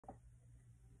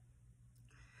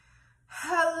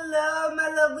hello, my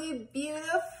lovely,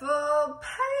 beautiful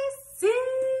Pisces.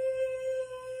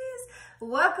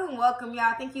 Welcome,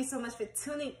 y'all. Thank you so much for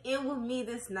tuning in with me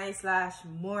this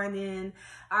night/morning.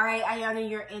 All right, I honor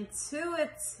your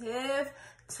intuitive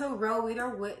tarot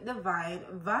reader with Divinvibe.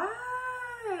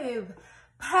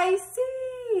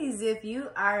 Pisces, if you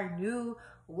are new,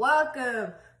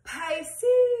 welcome.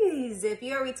 Pisces, if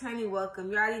you're returning,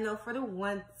 welcome. You already know, for the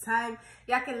one time,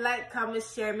 y'all can like, comment,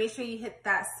 share. Make sure you hit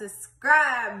that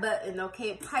subscribe button,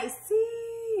 okay,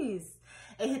 Pisces,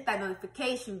 and hit that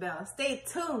notification bell. Stay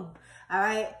tuned, all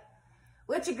right,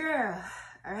 with your girl,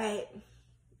 all right.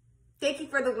 Thank you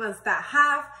for the ones that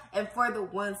have and for the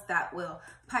ones that will.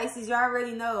 Pisces, you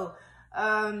already know,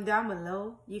 down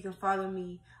below you can follow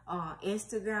me on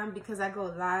Instagram because I go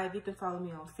live. You can follow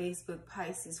me on Facebook,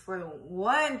 Pisces, for the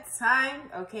one time,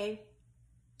 okay?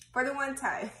 For the one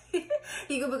time. You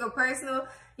can book a personal,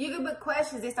 you can book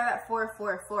questions. They start at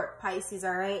 444, Pisces,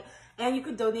 all right? And you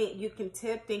can donate, you can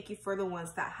tip. Thank you for the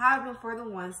ones that have and for the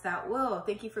ones that will.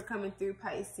 Thank you for coming through,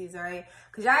 Pisces, all right?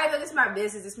 Because y'all know this is my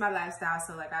business, this is my lifestyle,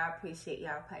 so like I appreciate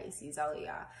y'all, Pisces, all of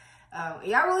y'all.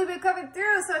 Y'all really been coming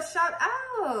through, so shout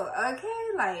out,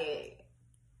 okay? Like,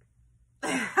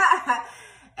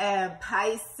 and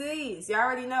Pisces, you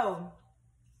already know.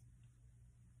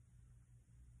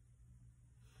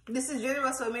 This is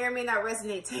general, so it may or may not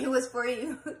resonate. Tell you what's for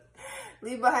you.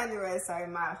 Leave behind the rest. Sorry,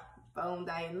 my phone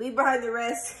dying. Leave behind the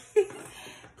rest.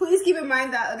 Please keep in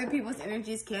mind that other people's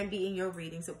energies can be in your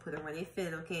reading, so put them where they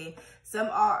fit, okay? Some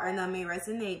are or none may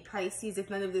resonate. Pisces, if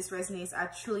none of this resonates, I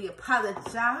truly apologize.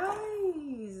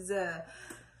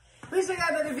 Please check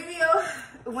out another video.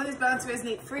 One is bound to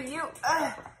resonate for you.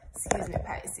 Excuse me,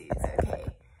 Pisces, okay?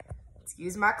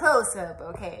 Excuse my close-up,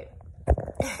 okay?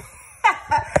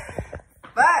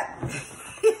 But,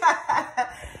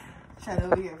 trying to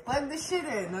over here plug the shit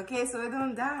in, okay? So it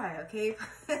don't die, okay?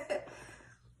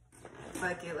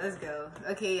 Fuck it, let's go.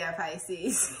 Okay, yeah,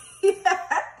 Pisces.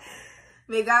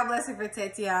 May God bless and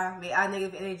protect y'all. May all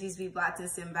negative energies be blocked and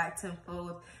sent back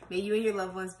tenfold. May you and your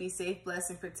loved ones be safe, blessed,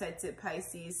 and protected,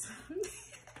 Pisces.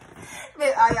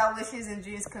 May all y'all wishes and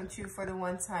dreams come true for the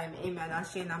one time. Amen.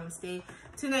 Ashe, namaste.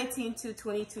 219,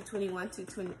 220, 221,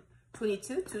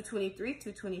 222, 223,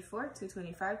 224,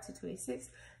 225, 226,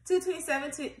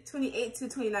 227, 228,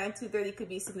 229, 230 could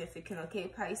be significant, okay,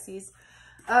 Pisces?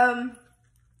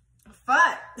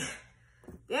 Fuck.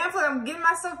 Damn, I'm getting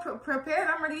myself prepared.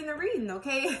 I'm ready in the reading,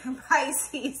 okay?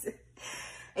 Pisces.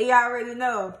 And y'all already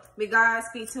know. May God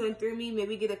speak to and through me. May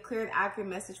we get a clear and accurate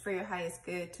message for your highest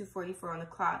good. 2:44 on the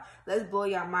clock. Let's blow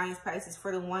y'all minds, Pisces,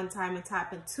 for the one time and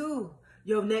tap into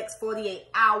your next 48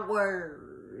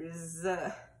 hours.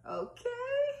 Okay?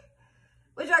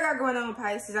 What y'all got going on,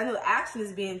 Pisces? I know action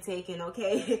is being taken,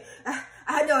 okay?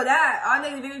 I know that. All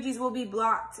negative energies will be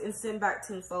blocked and sent back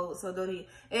tenfold. So don't need,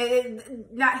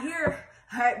 not here.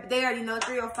 They already know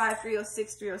 305,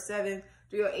 306, 307,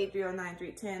 308, 309,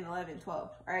 310, 11, 12.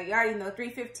 All right, you already know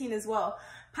 315 as well.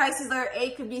 Pisces letter A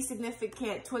could be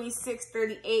significant. 26,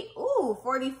 38, ooh,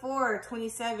 44,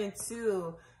 27,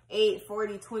 2, 8,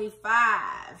 40,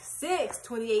 25, 6,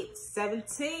 28,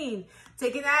 17.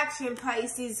 Taking action,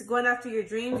 Pisces, going after your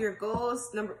dreams, your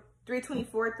goals. Number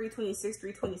 324, 326,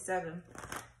 327.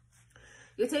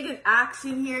 You're taking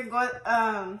action here,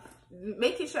 going,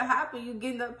 making shit happen. You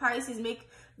getting up, Pisces,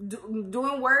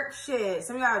 doing work, shit.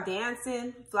 Some of y'all are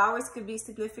dancing. Flowers could be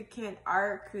significant,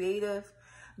 art, creative.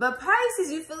 But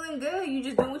Pisces, you feeling good. You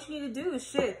just doing what you need to do.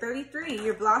 Shit, 33,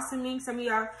 you're blossoming. Some of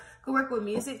y'all could work with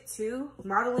music too.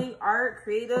 Modeling, art,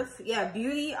 creative. Yeah,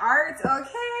 beauty, art,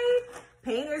 okay.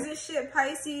 Painters and shit,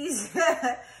 Pisces.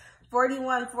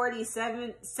 41,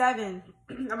 47, 7.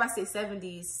 I'm about to say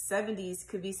 70s. 70s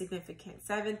could be significant.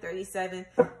 7, 37,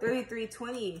 33,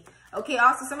 20. Okay,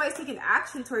 also somebody's taking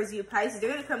action towards you, Pisces.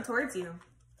 They're going to come towards you.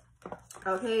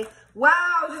 Okay. Wow,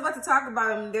 I was just about to talk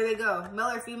about them. There they go.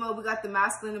 Male or female, we got the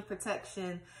masculine and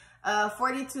protection.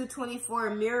 42,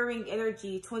 24, mirroring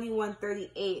energy. 21,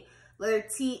 38. Letter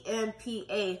T, M, P,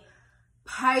 A.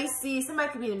 Pisces, somebody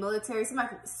could be in the military. Somebody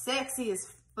could be sexy as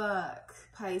fuck.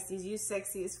 Pisces, you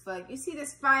sexy as fuck. You see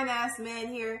this fine ass man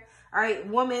here? All right,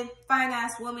 woman, fine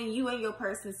ass woman, you and your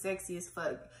person sexy as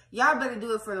fuck. Y'all better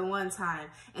do it for the one time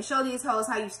and show these hoes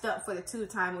how you stunt for the two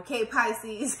time, okay,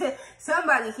 Pisces?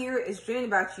 Somebody here is dreaming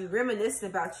about you, reminiscing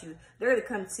about you. They're gonna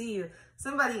come to you.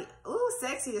 Somebody, ooh,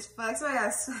 sexy as fuck. Somebody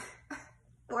got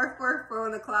 444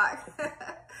 on the clock.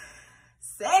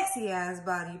 Sexy ass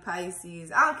body,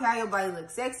 Pisces. I don't care how your body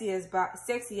looks. Sexy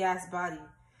ass body.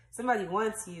 Somebody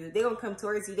wants you. They're gonna come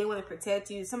towards you. They want to protect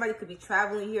you. Somebody could be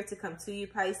traveling here to come to you,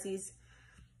 Pisces.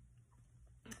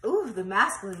 Ooh, the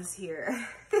masculine's here.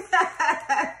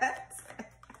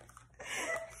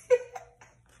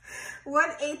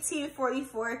 18,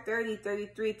 44, 30,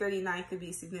 33, 39 could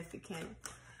be significant.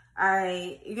 All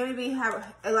right, you're going to be having,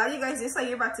 a lot of you guys, it's like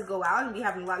you're about to go out and be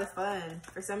having a lot of fun.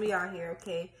 For some of y'all here,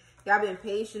 okay? Y'all been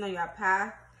patient on your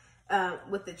path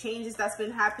with the changes that's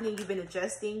been happening. You've been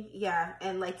adjusting. Yeah,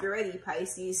 and like you're ready,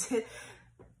 Pisces.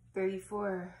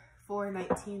 34, 4,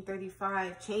 19,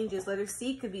 35. Changes. Letter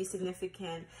C could be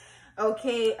significant.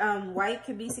 Okay, white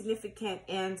could be significant,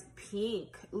 and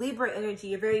pink. Libra energy,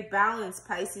 you're very balanced,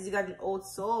 Pisces. You got an old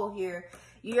soul here.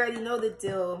 You already know the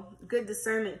deal. Good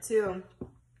discernment, too.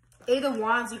 8 of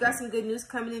Wands, you got some good news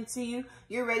coming into you.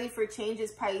 You're ready for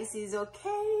changes, Pisces,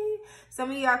 okay?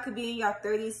 Some of y'all could be in y'all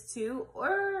 30s, too,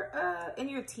 or in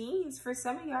your teens for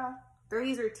some of y'all.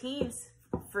 30s or teens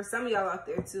for some of y'all out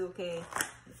there, too, okay?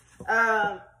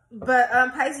 But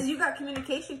Pisces, you got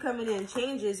communication coming in,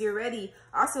 changes, you're ready.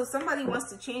 Also, somebody wants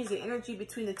to change the energy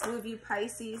between the two of you,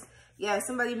 Pisces. Yeah,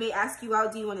 somebody may ask you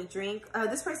out, do you want to drink?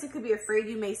 This person could be afraid,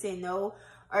 you may say no.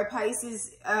 Or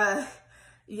Pisces,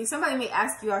 somebody may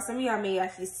ask you out, some of y'all may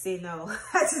actually say no.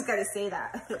 I just gotta say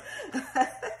that.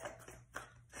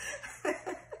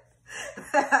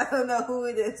 I don't know who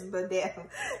it is, but damn,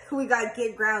 we gotta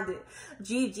get grounded.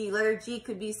 GG, letter G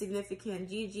could be significant.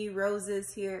 GG,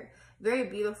 roses here. Very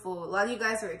beautiful. A lot of you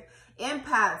guys are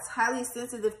empaths, highly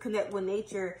sensitive, connect with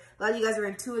nature. A lot of you guys are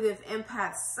intuitive,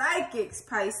 empaths, psychics,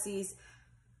 Pisces.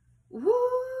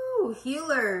 Woo!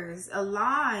 Healers,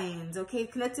 aligned, okay?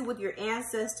 Connected with your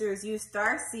ancestors. You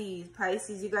starseed,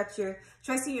 Pisces. You got your,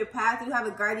 trusting your path. You have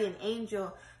a guardian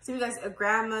angel. Some of you guys, a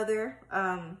grandmother,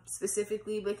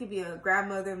 specifically, but it could be a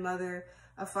grandmother, mother,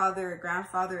 a father, a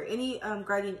grandfather, any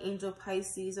guardian angel,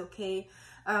 Pisces, okay?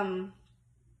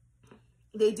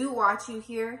 They do watch you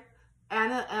here.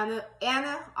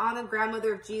 Anna,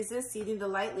 grandmother of Jesus, seeding the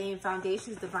light, laying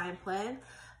foundations, divine plan.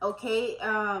 Okay,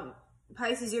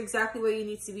 Pisces, you're exactly where you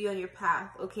need to be on your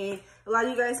path. Okay, a lot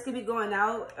of you guys could be going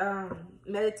out,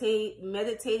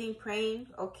 meditating, praying.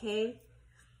 Okay,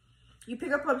 you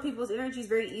pick up on people's energies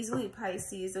very easily,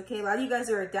 Pisces. Okay, a lot of you guys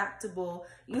are adaptable.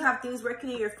 You have things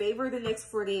working in your favor the next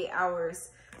 48 hours.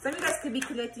 Some of you guys could be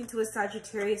connecting to a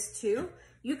Sagittarius too.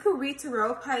 You could read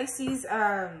tarot, Pisces.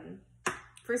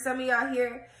 For some of y'all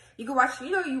here, you can watch,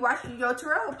 you watch your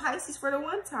tarot, Pisces, for the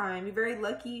one time. You're very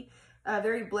lucky,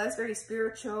 very blessed, very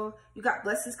spiritual. You got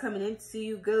blessings coming into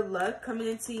you, good luck coming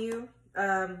into you.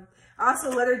 Also,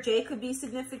 letter J could be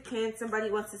significant. Somebody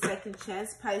wants a second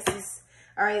chance, Pisces.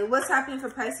 All right, what's happening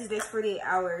for Pisces next 48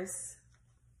 hours?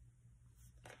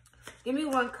 Give me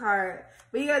one card.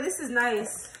 But yeah, this is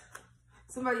nice.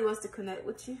 Somebody wants to connect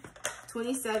with you.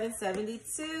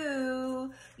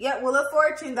 2772. Yeah, Wheel of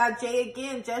Fortune. That J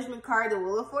again. Judgment card. The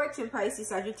Wheel of Fortune. Pisces,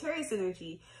 Sagittarius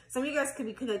energy. Some of you guys could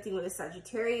be connecting with a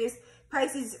Sagittarius.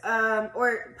 Pisces,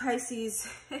 or Pisces.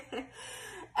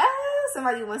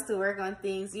 Somebody wants to work on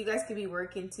things. You guys could be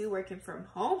working too. Working from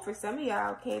home for some of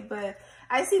y'all. Okay, but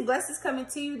I see blessings coming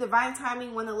to you. Divine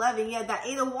timing 111. Yeah, that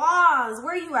 8 of Wands.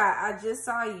 Where you at? I just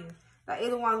saw you. That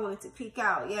 8 of Wands wanted to peek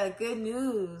out. Yeah, good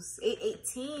news.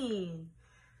 818.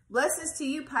 Blessings to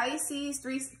you, Pisces.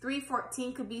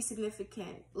 314 could be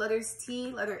significant. Letters T,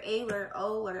 letter A, letter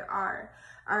O, letter R.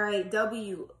 All right,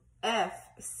 W, F,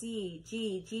 C,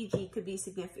 G, G could be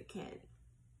significant.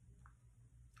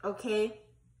 Okay.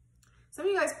 Some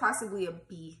of you guys possibly a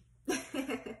B.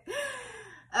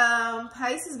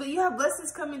 Pisces, but you have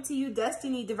blessings coming to you,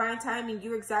 destiny, divine timing.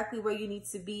 You're exactly where you need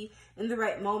to be in the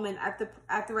right moment at the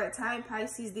right time,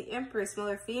 Pisces. The Empress, male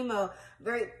or female,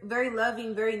 very, very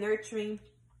loving, very nurturing.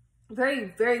 Very,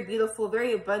 very beautiful,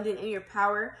 very abundant in your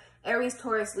power. Aries,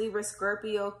 Taurus, Libra,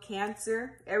 Scorpio,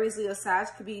 Cancer. Aries, Leo, Sag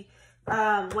could be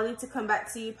wanting to come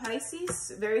back to you,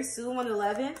 Pisces, very soon,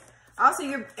 111. Also,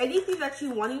 anything that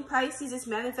you're wanting, Pisces, is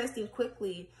manifesting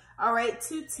quickly. All right,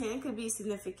 210 could be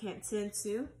significant.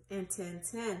 10-2 and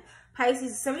 10-10.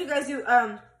 Pisces, some of you guys, you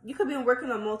could be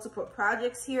working on multiple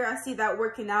projects here. I see that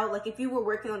working out. Like if you were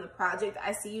working on a project,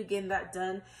 I see you getting that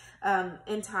done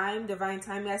in time, divine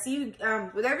timing. I see you,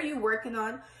 whatever you're working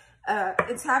on,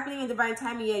 it's happening in divine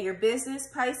timing. Yeah, your business,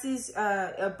 Pisces,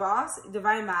 a boss,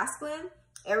 divine masculine,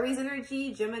 Aries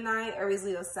energy, Gemini, Aries,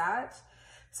 Leo, Sag.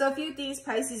 So a few things,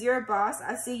 Pisces, you're a boss.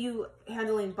 I see you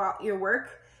handling your work,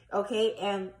 okay,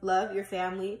 and love, your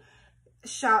family.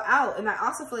 Shout out. And I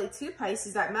also feel like too,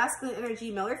 Pisces, that masculine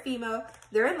energy, male or female,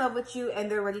 they're in love with you and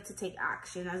they're ready to take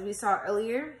action. As we saw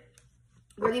earlier,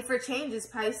 ready for changes,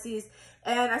 Pisces.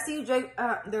 And I see you,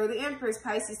 they're the Empress,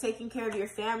 Pisces, taking care of your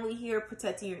family here,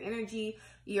 protecting your energy,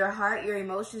 your heart, your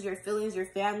emotions, your feelings, your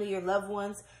family, your loved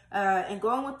ones, and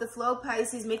going with the flow,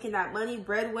 Pisces, making that money,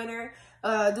 breadwinner,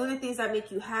 doing the things that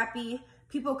make you happy.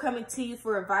 People coming to you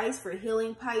for advice, for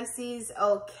healing, Pisces.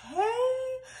 Okay.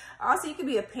 Also, you could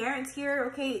be a parent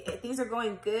here, okay? Things are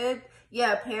going good.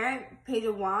 Yeah, a parent, Page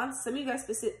of Wands. Some of you guys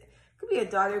specific, could be a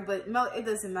daughter, but it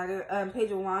doesn't matter.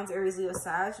 Page of Wands, Aries, Leo,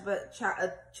 Sag, but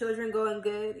children going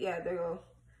good. Yeah, there you go.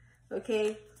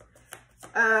 Okay.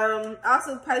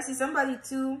 Also, Pisces, somebody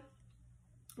too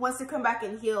wants to come back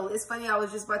and heal. It's funny, I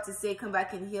was just about to say come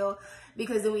back and heal,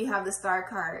 because then we have the Star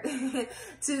card.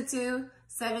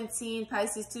 2-2-17,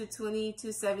 Pisces, 2-20,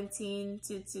 2-17,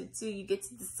 2-2-2. You get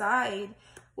to decide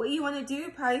what you want to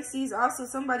do, Pisces. Also,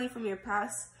 somebody from your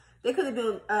past, they could have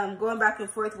been going back and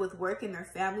forth with work and their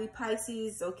family,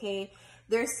 Pisces, okay?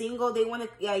 They're single. They want to,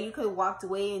 yeah, you could have walked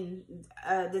away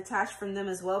and detached from them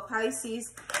as well,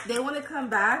 Pisces. They want to come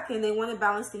back and they want to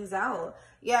balance things out.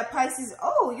 Yeah, Pisces,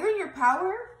 oh, you're in your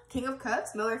power. King of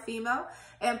Cups, male or female.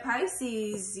 And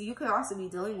Pisces, you could also be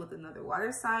dealing with another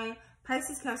water sign.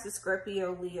 Pisces, Cancer,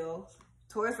 Scorpio, Leo,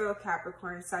 Taurus, Virgo,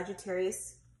 Capricorn,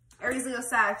 Sagittarius, Aries, Leo,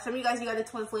 Sag. Some of you guys, you got a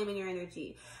twin flame in your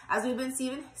energy. As we've been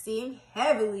seeing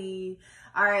heavily.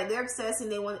 All right, they're obsessing.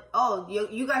 They want, oh,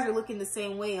 you guys are looking the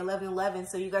same way, 11-11.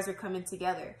 So you guys are coming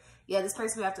together. Yeah, this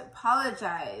person will have to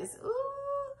apologize.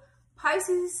 Ooh,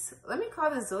 Pisces, let me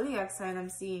call the zodiac sign I'm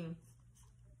seeing.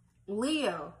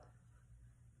 Leo,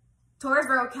 Taurus,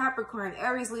 Virgo, Capricorn,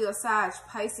 Aries, Leo, Sag,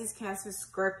 Pisces, Cancer,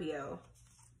 Scorpio.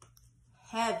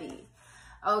 Heavy.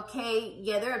 Okay,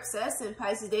 yeah, they're obsessed, and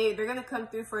Pisces, they're going to come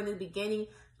through for a new beginning.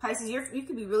 Pisces, you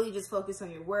could be really just focused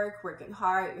on your work, working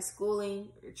hard, your schooling,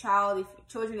 your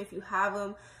children, if you have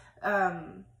them.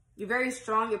 You're very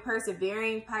strong, you're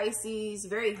persevering, Pisces,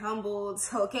 very humbled,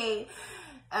 okay?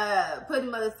 Putting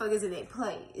motherfuckers in their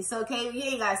place, okay? You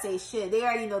ain't got to say shit. They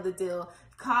already know the deal.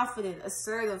 Confident,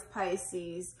 assertive,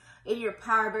 Pisces. In your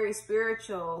power, very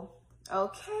spiritual,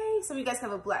 okay? Some of you guys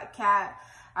have a black cat.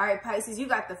 All right, Pisces, you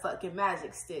got the fucking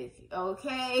magic stick,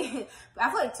 okay? I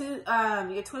feel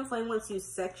like your twin flame wants you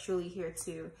sexually here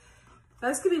too. Now,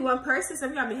 this could be one person. Some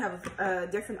of y'all may have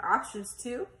different options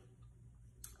too.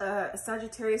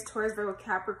 Sagittarius, Taurus, Virgo,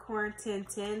 Capricorn,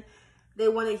 10-10. They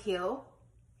want to heal.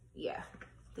 Yeah,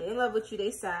 they in love with you.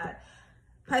 They sad.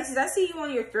 Pisces, I see you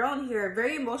on your throne here.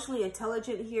 Very emotionally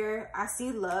intelligent here. I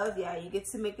see love. Yeah, you get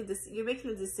to make you're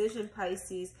making a decision,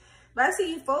 Pisces. But I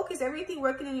see you focus, everything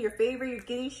working in your favor. You're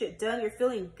getting shit done. You're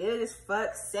feeling good as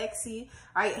fuck, sexy.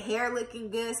 All right, hair looking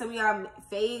good. Some of y'all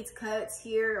fades, cuts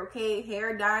here, okay?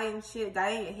 Hair dyeing shit,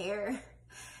 dyeing your hair.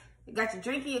 You got your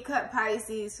drink in your cup,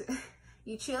 Pisces.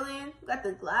 You chilling, got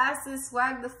the glasses,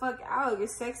 swag the fuck out. You're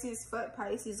sexy as fuck,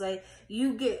 Pisces. Like,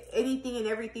 you get anything and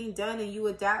everything done and you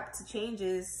adapt to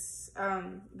changes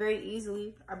very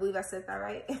easily. I believe I said that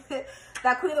right.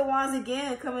 That Queen of Wands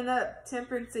again, coming up.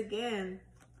 Temperance again.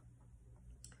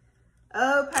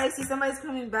 Oh, Pisces, somebody's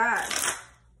coming back.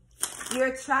 You're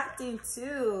attracting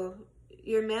too.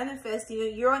 You're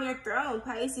manifesting. You're on your throne,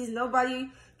 Pisces. Nobody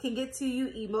can get to you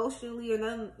emotionally or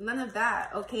none of that,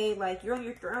 okay? Like, you're on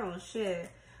your throne,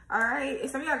 shit. All right?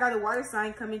 If some of y'all got a water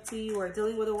sign coming to you or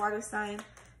dealing with a water sign,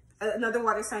 another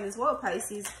water sign as well,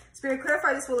 Pisces. Spirit,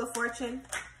 clarify this Wheel of Fortune.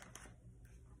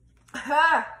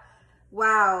 Ha!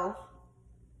 Wow.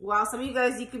 Wow, some of you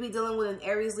guys, you could be dealing with an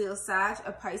Aries, Leo, Sag,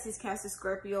 a Pisces, Cancer,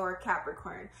 Scorpio, or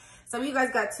Capricorn. Some of you guys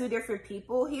got two different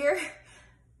people here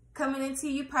coming into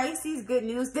you, Pisces. Good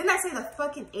news. Didn't I say the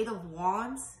fucking 8 of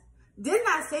Wands? Didn't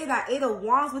I say that 8 of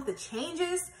Wands with the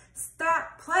changes?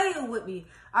 Stop playing with me.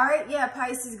 All right, yeah,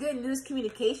 Pisces, good news,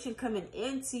 communication coming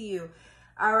into you.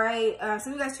 All right,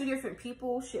 some of you guys, two different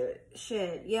people.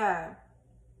 Shit, yeah.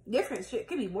 Different shit.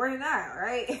 Could be more than that, all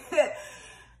right?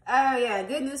 Oh, yeah,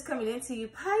 good news coming into you,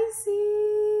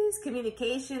 Pisces.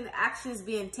 Communication, actions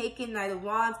being taken, Knight of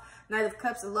Wands, Knight of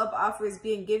Cups, a love offer is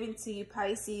being given to you,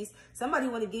 Pisces. Somebody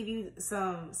want to give you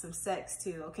some sex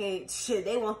too, okay? Shit,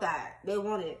 they want that. They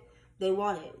want it. They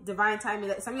want it. Divine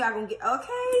timing. Some of y'all gonna get,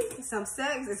 okay, some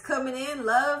sex is coming in.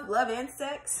 Love and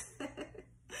sex.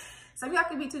 Some of y'all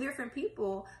could be two different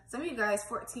people. Some of you guys,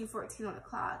 14 on the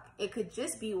clock. It could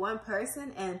just be one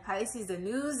person. And Pisces, the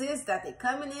news is that they're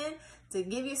coming in to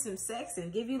give you some sex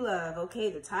and give you love.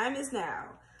 Okay, the time is now.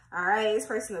 All right, this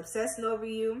person obsessing over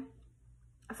you.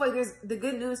 I feel like there's the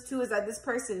good news too is that this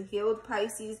person healed,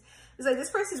 Pisces. It's like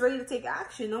this person's ready to take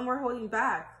action. No more holding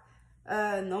back.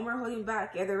 No more holding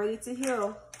back. Yeah, they're ready to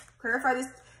heal. Clarify this.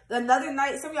 Another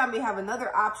night, some of y'all may have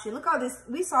another option. Look how this,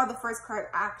 we saw the first card,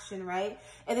 action, right?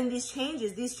 And then these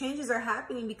changes are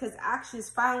happening because action is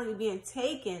finally being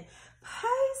taken.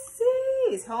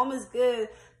 Pisces, home is good.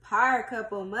 Power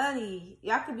couple, money.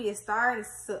 Y'all could be a star and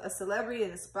a celebrity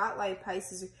in the spotlight,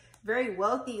 Pisces. You're very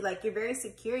wealthy, like you're very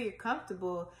secure, you're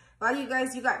comfortable. A lot of you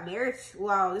guys, you got marriage.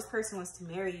 Wow, this person wants to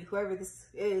marry you, whoever this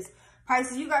is.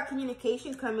 Pisces, you got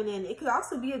communication coming in. It could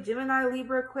also be a Gemini,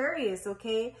 Libra, Aquarius,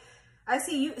 okay? I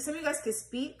see you. Some of you guys could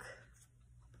speak.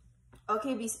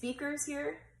 Okay, be speakers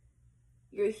here.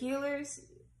 You're healers.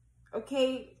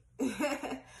 Okay.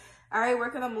 All right,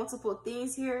 working on multiple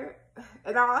things here.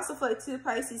 And I also feel like too,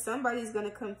 Pisces, somebody's going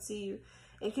to come to you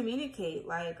and communicate.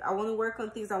 Like, I want to work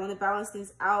on things. I want to balance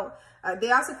things out.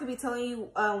 They also could be telling you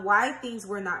why things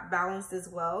were not balanced as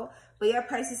well. But yeah,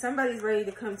 Pisces, somebody's ready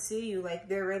to come to you. Like,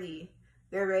 they're ready.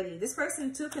 They're ready. This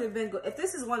person too could have been, if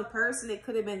this is one person, it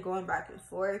could have been going back and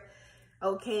forth.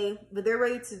 Okay, but they're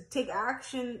ready to take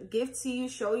action, give to you,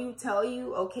 show you, tell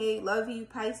you, okay, love you,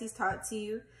 Pisces, talk to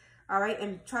you, all right,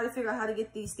 and try to figure out how to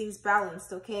get these things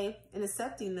balanced, okay, and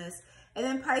accepting this. And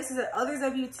then Pisces, others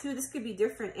of you too, this could be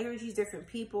different energies, different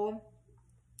people.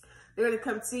 They're going to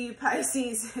come to you,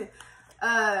 Pisces.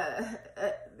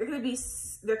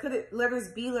 There could letters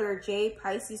B, letter J,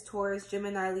 Pisces, Taurus,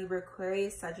 Gemini, Libra,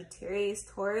 Aquarius, Sagittarius,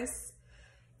 Taurus.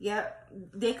 Yep,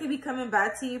 they could be coming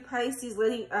back to you, Pisces,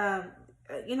 letting,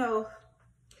 you know,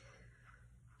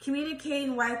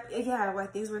 communicating why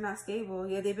things were not stable.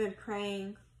 Yeah, they've been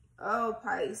praying. Oh,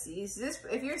 Pisces,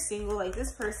 if you're single, like,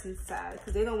 this person's sad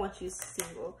because they don't want you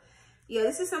single. Yeah,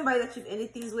 this is somebody that you've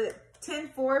ended things with.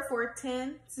 10-4,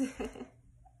 4-10.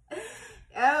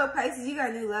 Oh, Pisces, you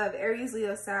got new love. Aries,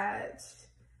 Leo, Sag.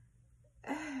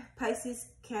 Pisces,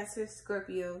 Cancer,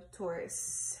 Scorpio,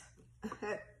 Taurus.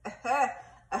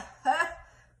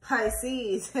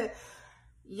 Pisces.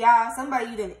 Yeah,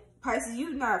 somebody you didn't. Pisces,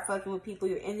 you're not fucking with people.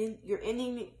 You're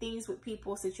ending things with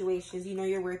people, situations. You know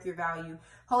your worth, your value.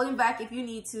 Holding back if you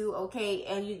need to, okay?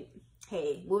 And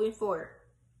hey, moving forward.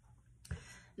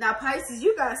 Now, Pisces,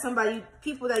 you got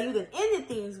people that you done ended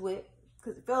things with,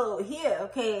 because it fell over here,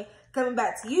 okay? Coming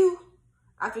back to you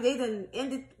after they done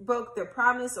broke their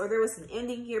promise, or there was an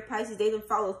ending here, Pisces. They didn't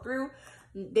follow through.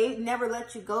 They never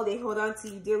let you go. They hold on to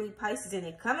you dearly, Pisces, and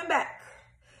they're coming back.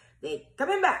 They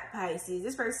coming back, Pisces.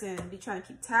 This person be trying to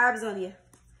keep tabs on you.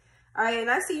 All right, and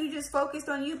I see you just focused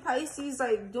on you, Pisces,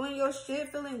 like doing your shit,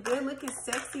 feeling good, looking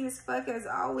sexy as fuck as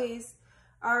always.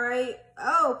 All right.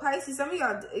 Oh, Pisces, some of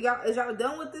y'all, is y'all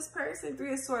done with this person?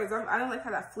 3 of Swords. I don't like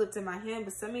how that flipped in my hand,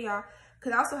 but some of y'all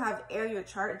could also have air in your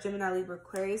chart, Gemini, Libra,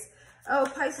 Aquarius. Oh,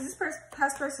 Pisces, this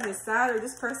past person is sad, or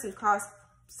this person caused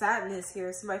sadness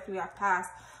here. Somebody from your past.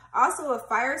 Also, a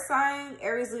fire sign,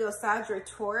 Aries, Leo, Sag, or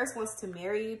Taurus wants to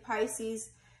marry you,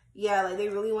 Pisces. Yeah, like they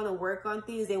really want to work on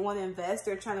things. They want to invest.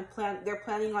 They're trying to plan. They're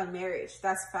planning on marriage.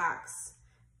 That's facts.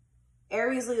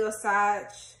 Aries, Leo, Sag.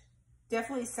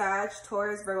 Definitely Sag,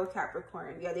 Taurus, Virgo,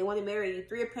 Capricorn. Yeah, they want to marry you.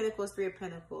 3 of Pentacles, 3 of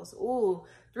Pentacles. Ooh,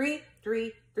 3,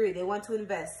 3, 3. They want to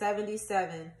invest.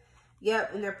 77.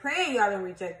 Yep, and they're praying y'all don't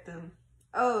reject them.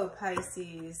 Oh,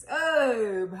 Pisces.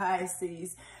 Oh,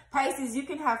 Pisces. Pisces, you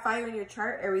can have fire in your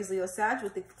chart. Aries, Leo, Sag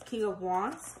with the King of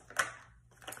Wands.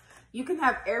 You can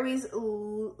have Aries,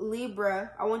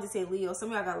 Libra. I wanted to say Leo. Some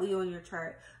of y'all got Leo in your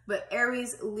chart. But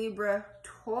Aries, Libra,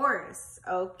 Taurus.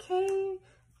 Okay.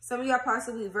 Some of y'all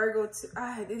possibly Virgo.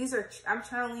 I'm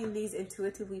channeling these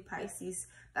intuitively, Pisces.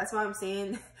 That's why I'm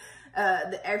saying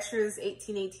the extras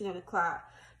 18 on the clock.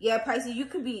 Yeah, Pisces, you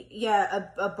could be,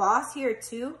 a boss here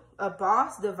too. A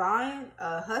boss, divine,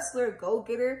 a hustler,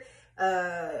 go-getter,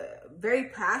 very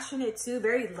passionate too,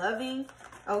 very loving.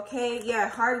 Okay, yeah,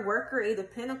 hard worker, 8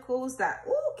 of Pentacles.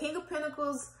 King of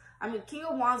Pentacles. King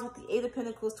of Wands with the 8 of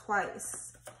Pentacles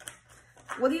twice.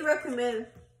 What do you recommend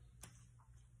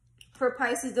for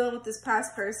Pisces dealing with this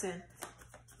past person?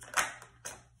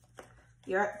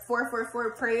 You're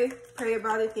 444. Pray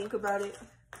about it. Think about it.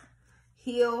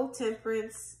 Heal,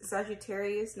 Temperance,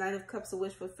 Sagittarius, 9 of Cups of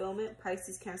wish fulfillment,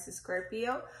 Pisces, Cancer,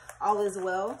 Scorpio. All is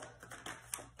well.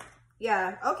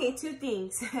 Yeah, okay, 2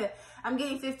 things. I'm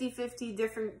getting 50-50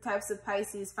 different types of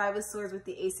Pisces. 5 of Swords with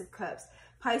the Ace of Cups.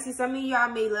 Pisces, some of y'all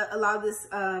may allow this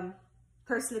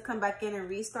person to come back in and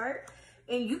restart.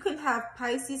 And you can have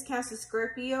Pisces, Cancer,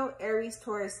 Scorpio, Aries,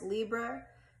 Taurus, Libra,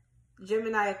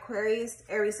 Gemini, Aquarius,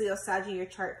 Aries, Leo, Sag in your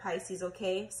chart, Pisces,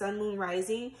 okay? Sun, Moon,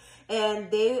 Rising. And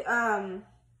they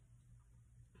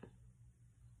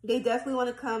definitely want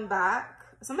to come back.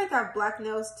 Somebody got black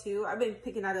nails too. I've been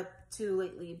picking that up too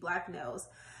lately, black nails.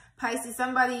 Pisces,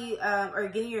 somebody are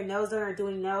getting your nails done or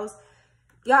doing nails.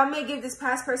 Y'all may give this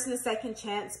past person a second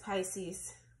chance,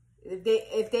 Pisces.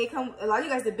 If they come, a lot of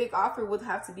you guys, the big offer would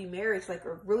have to be marriage, like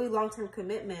a really long-term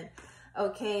commitment.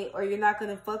 Okay, or you're not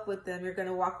going to fuck with them. You're going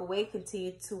to walk away,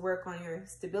 continue to work on your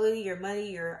stability, your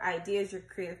money, your ideas, your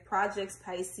creative projects,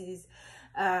 Pisces,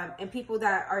 and people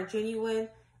that are genuine,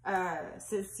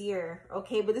 sincere.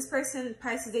 Okay, but this person,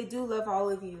 Pisces, they do love all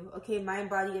of you. Okay, mind,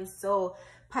 body, and soul.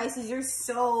 Pisces, you're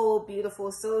so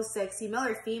beautiful, so sexy, male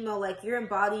or female, like you're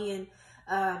embodying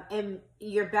and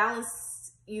you're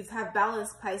balanced. You have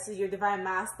balanced, Pisces, your divine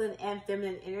masculine and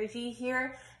feminine energy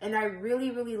here. And I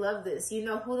really, really love this. You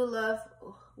know who to love,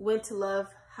 when to love,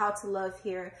 how to love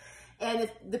here. And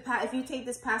if you take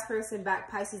this past person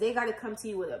back, Pisces, they got to come to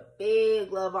you with a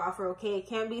big love offer, okay? It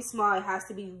can't be small. It has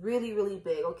to be really, really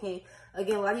big, okay?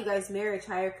 Again, a lot of you guys, marriage,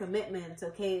 higher commitment,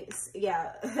 okay?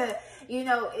 Yeah, you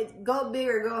know, go big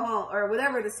or go home, or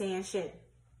whatever the saying, shit.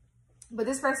 But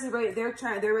this person's ready. They're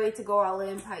ready to go all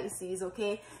in, Pisces,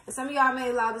 okay? And some of y'all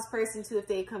may allow this person to if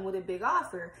they come with a big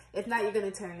offer. If not, you're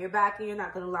going to turn your back and you're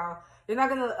not going to allow, you're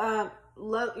going to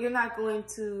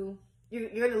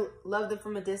love them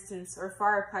from a distance or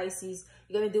far, Pisces.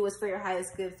 You're going to do what's for your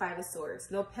highest good, 5 of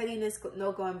Swords. No pettiness,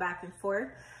 no going back and forth.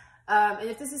 And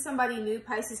if this is somebody new,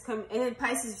 Pisces, come. And then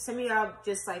Pisces, some of y'all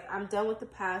just like, I'm done with the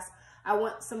past. I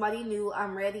want somebody new.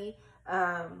 I'm ready.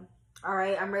 All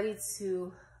right. I'm ready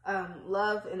to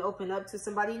love and open up to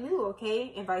somebody new,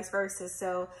 okay? And vice versa.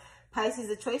 So Pisces,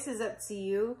 the choice is up to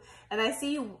you. And I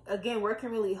see you, again, working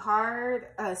really hard.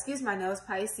 Excuse my nose,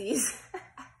 Pisces.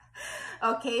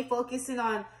 Okay, focusing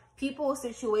on people,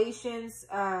 situations,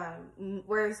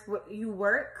 where you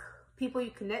work, people you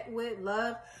connect with,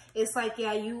 love. It's like,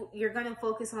 yeah, you're going to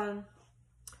focus on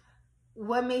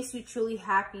what makes you truly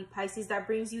happy, Pisces. That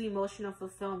brings you emotional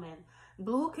fulfillment.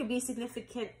 Blue could be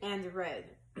significant, and red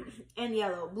and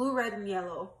yellow. Blue, red, and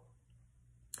yellow.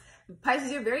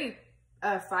 Pisces, you're very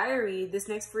fiery this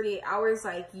next 48 hours.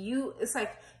 Like it's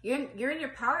like you're in your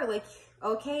power. Like,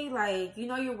 okay, like, you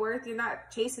know your worth. You're not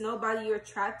chasing nobody. You're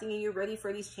attracting and you're ready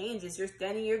for these changes. You're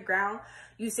standing your ground.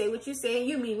 You say what you say and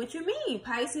you mean what you mean,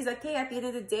 Pisces. Okay, at the end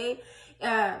of the day,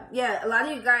 yeah, a lot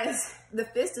of you guys, the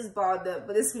fist is balled up,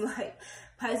 but it's like,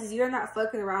 Pisces, you're not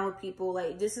fucking around with people.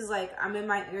 Like, this is like, I'm in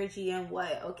my energy and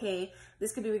what, okay?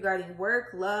 This could be regarding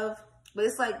work, love, but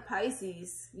it's like,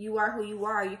 Pisces, you are who you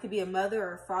are. You could be a mother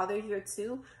or a father here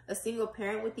too, a single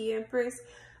parent with the Empress.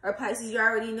 Or Pisces, you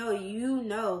already know,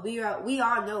 we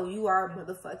all know you are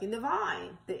motherfucking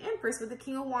divine. The Empress with the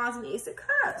King of Wands and the Ace of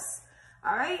Cups.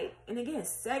 All right? And again,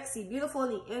 sexy, beautiful on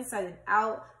the inside and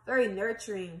out, very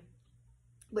nurturing.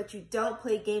 But you don't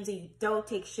play games and you don't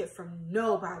take shit from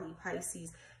nobody,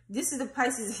 Pisces. This is the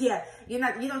Pisces, yeah, you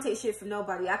don't take shit from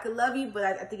nobody. I could love you, but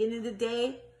at the end of the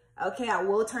day, okay, I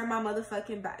will turn my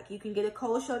motherfucking back. You can get a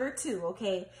cold shoulder too,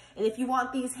 okay? And if you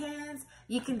want these hands,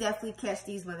 you can definitely catch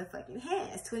these motherfucking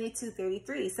hands.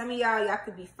 2233. Some of y'all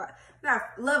could be not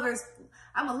lovers.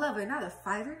 I'm a lover, not a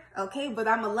fighter, okay? But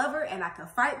I'm a lover and I can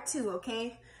fight too,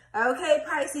 okay? Okay,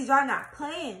 Pisces, y'all not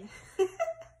playing.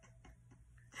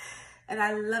 And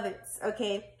I love it,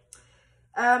 okay?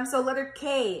 So letter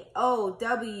K, O,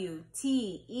 W,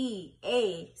 T, E,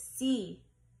 A, C,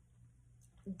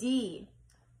 D,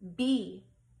 B,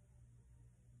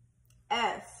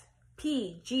 F,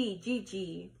 P, G, G,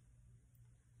 G.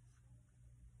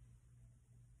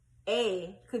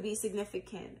 A could be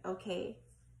significant, okay?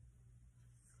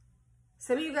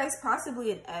 Some of you guys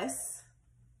possibly an S.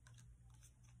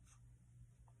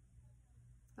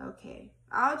 Okay,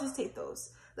 I'll just take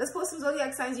those. Let's pull some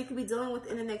zodiac signs you could be dealing with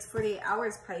in the next 48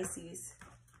 hours, Pisces.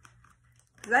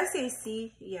 Did I say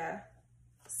C? Yeah.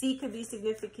 C could be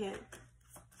significant.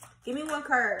 Give me one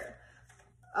card.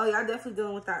 Oh, y'all definitely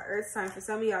dealing with that earth sign. For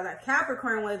some of y'all, that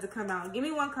Capricorn wanted to come out. Give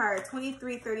me one card.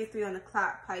 2333 on the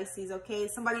clock, Pisces, okay?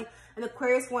 Somebody, an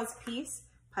Aquarius wants peace.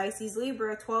 Pisces,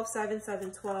 Libra, 12, 7, 7,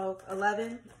 12,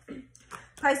 11.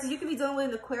 Pisces, you could be dealing with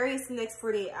an Aquarius in the next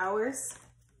 48 hours.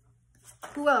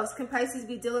 Who else can Pisces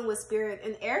be dealing with? Spirit,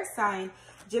 an air sign.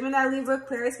 Gemini, Libra,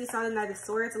 Aquarius, we saw the Knight of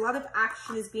Swords. A lot of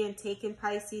action is being taken,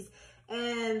 Pisces.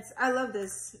 And I love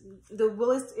this. The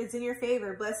will is in your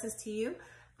favor. Blessings to you.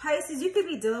 Pisces, you could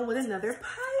be dealing with another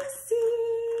Pisces.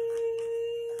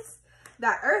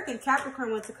 That Earth and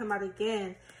Capricorn wants to come out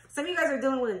again. Some of you guys are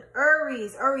dealing with an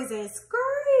Aries. Aries ain't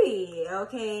scary.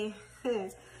 Okay.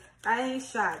 I ain't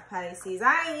shocked, Pisces.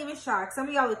 I ain't even shocked. Some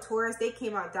of y'all with Taurus, they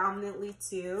came out dominantly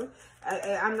too.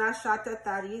 I'm not shocked at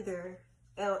that either.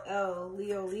 LL,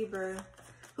 Leo, Libra.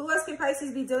 Who else can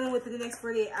Pisces be dealing with in the next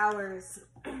 48 hours?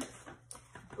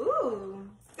 Ooh,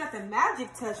 you got the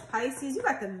magic touch, Pisces. You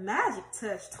got the magic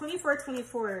touch.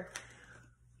 2424.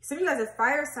 Some of you guys are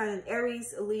fire sign,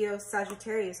 Aries, Leo,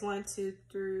 Sagittarius. 1, 2,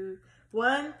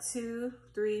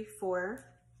 3, 4.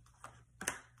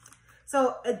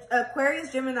 So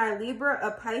Aquarius, Gemini, Libra,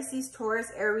 a Pisces,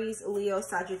 Taurus, Aries, Leo,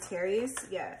 Sagittarius.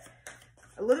 Yeah.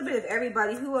 A little bit of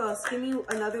everybody. Who else? Give me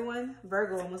another one.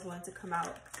 Virgo almost wanted to come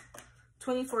out.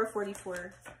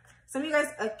 2444. Some of you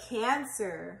guys, a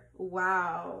Cancer.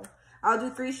 Wow. I'll do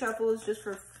 3 shuffles just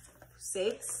for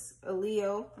 6, a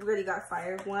Leo. We already got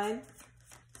fire. 1,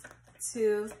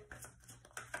 2,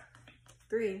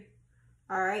 3.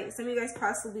 All right. Some of you guys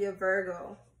possibly a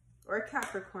Virgo or a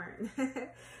Capricorn.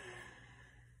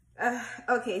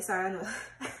 Okay, sorry, I know.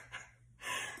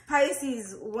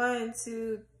 Pisces, 1,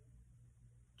 2,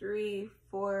 3,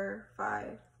 4,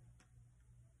 5.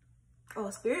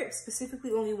 Oh, Spirit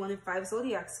specifically only wanted 5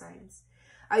 zodiac signs.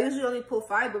 I usually only pull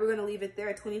 5, but we're going to leave it there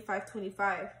at 25,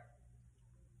 25.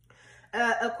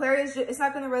 Aquarius, it's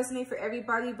not going to resonate for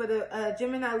everybody, but a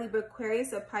Gemini, Libra,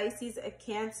 Aquarius, a Pisces, a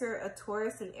Cancer, a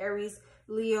Taurus, an Aries,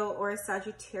 Leo, or a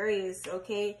Sagittarius,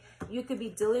 okay? You could be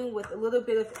dealing with a little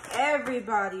bit of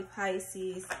everybody,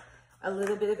 Pisces. A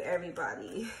little bit of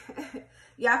everybody.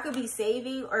 Y'all could be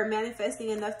saving or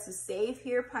manifesting enough to save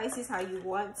here, Pisces, how you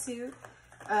want to.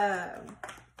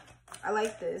 I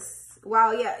like this.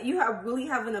 Wow, yeah, you really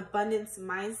have an abundance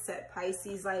mindset,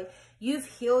 Pisces. Like, you've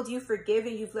healed, you've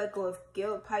forgiven, you've let go of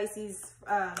guilt, Pisces.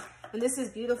 And this is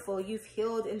beautiful. You've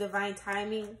healed in divine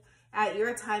timing, at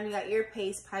your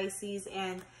pace, Pisces.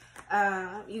 And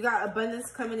you got abundance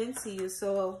coming into you.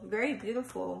 So very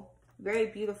beautiful, very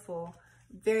beautiful,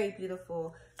 very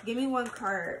beautiful. Give me one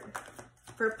card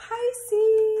for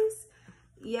Pisces.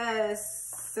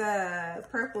 Yes,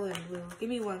 purple and blue. Give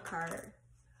me one card.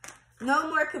 No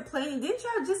more complaining. Didn't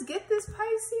y'all just get this,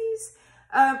 Pisces?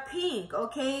 Pink,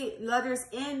 okay? Letters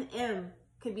N, M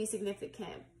can be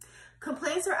significant.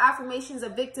 Complaints or affirmations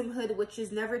of victimhood, which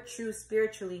is never true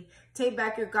spiritually. Take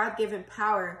back your God-given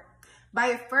power. By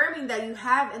affirming that you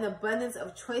have an abundance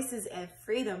of choices and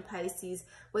freedom, Pisces,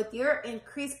 with your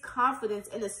increased confidence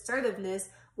and assertiveness,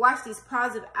 watch these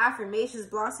positive affirmations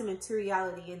blossom into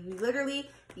reality. And literally,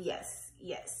 yes.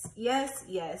 Yes, yes,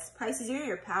 yes. Pisces, you're in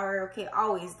your power, okay?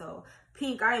 Always, though.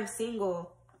 Pink, I am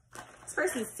single. This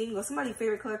person's single. Somebody's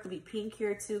favorite color could be pink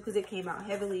here, too, because it came out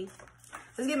heavily.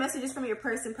 Let's get messages from your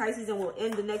person, Pisces, and we'll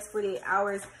end the next 48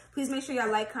 hours. Please make sure y'all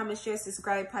like, comment, share,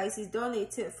 subscribe, Pisces. Donate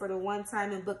tip for the one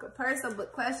time and book a person.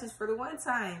 Book questions for the one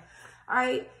time. All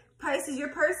right, Pisces, your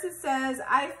person says,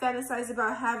 I fantasize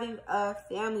about having a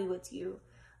family with you.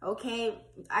 Okay,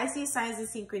 I see signs and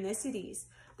synchronicities.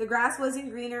 The grass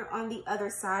wasn't greener on the other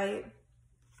side.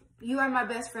 You are my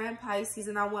best friend, Pisces,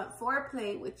 and I want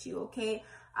foreplay with you, okay?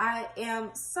 I am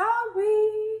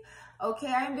sorry. Okay,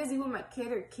 I am busy with my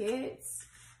kid or kids.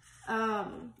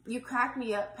 You crack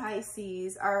me up,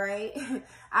 Pisces, all right?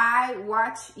 I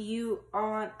watch you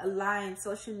online,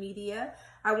 social media.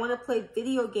 I want to play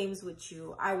video games with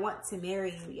you. I want to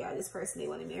marry you. Yeah, this person, they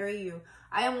want to marry you.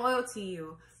 I am loyal to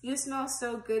you. You smell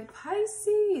so good,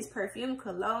 Pisces. Perfume,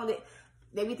 cologne,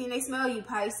 everything they smell you,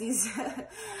 Pisces.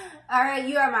 All right,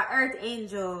 you are my earth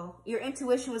angel. Your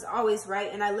intuition was always right,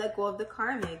 and I let go of the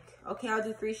karmic. Okay, I'll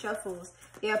do 3 shuffles.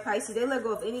 Yeah, Pisces, they let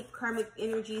go of any karmic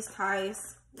energies,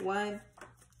 ties. 1,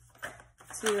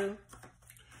 2.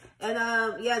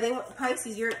 And yeah, they want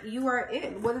Pisces, you are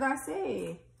it. What did I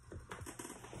say?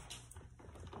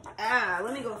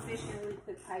 Let me go fishing really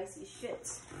quick, Pisces.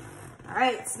 Shit. All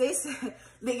right, so they said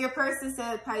that your person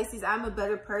said, Pisces, I'm a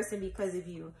better person because of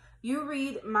you. You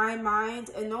read my mind,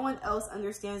 and no one else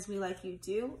understands me like you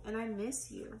do, and I miss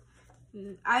you.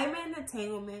 I am in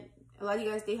entanglement. A lot of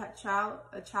you guys, they have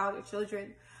a child or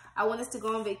children. I want us to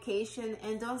go on vacation,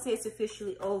 and don't say it's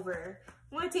officially over.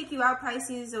 I want to take you out,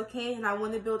 Pisces, okay? And I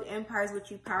want to build empires with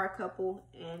you, power couple.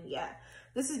 And yeah,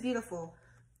 this is beautiful.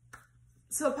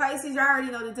 So Pisces, you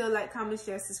already know the deal. Like, comment,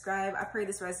 share, subscribe. I pray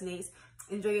this resonates.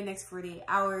 Enjoy your next 48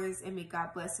 hours, and may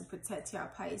God bless and protect y'all,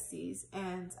 Pisces.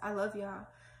 And I love y'all.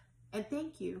 And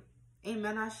thank you.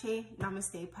 Amen, Ashe.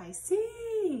 Namaste,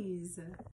 Pisces.